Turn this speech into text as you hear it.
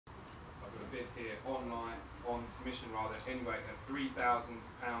bid here online, on commission rather, anyway, at £3,000.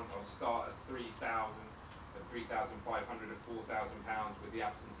 I'll start at 3,000, at 3,500, at £4,000 with the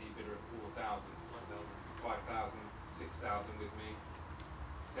absentee bidder at 4,000, 5,000, 6,000 with me,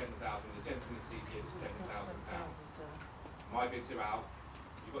 7,000. The gentleman seat here is £7,000. My bids are out.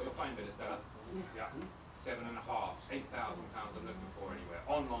 You've got your phone bid, Estella? Yeah. 7,500, £8,000 I'm looking for anywhere.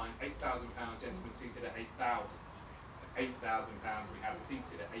 Online, £8,000, gentlemen seated at 8,000. At £8,000, we have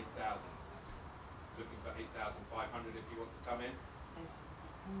seated at 8,000. Looking for 8,500 if you want to come in.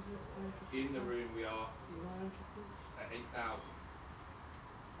 In the room we are at 8,000.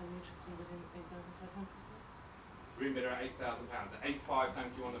 Are you interested in 8,500? Room bidder at £8,000. At 8,500,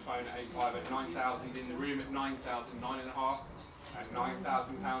 thank you on the phone at 8,500. At 9,000 in the room at 9,000. 9,500 at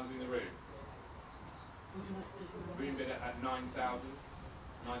 £9,000 in the room. Room bidder at 9,000.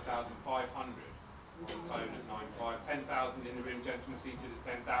 9,500 on the phone at 9,500. 10,000 in the room, gentlemen seated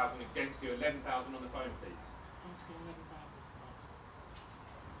at 10,000. Against you, 11,000 on the phone, please. Asking 11,000.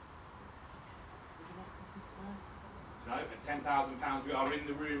 Would you like to listen to us? No, at £10,000 we are in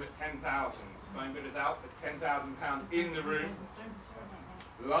the room at 10,000. Phone bidders out at £10,000 in the room.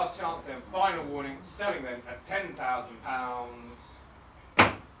 Last chance then, final warning, selling them at £10,000.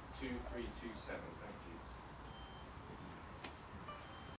 2327.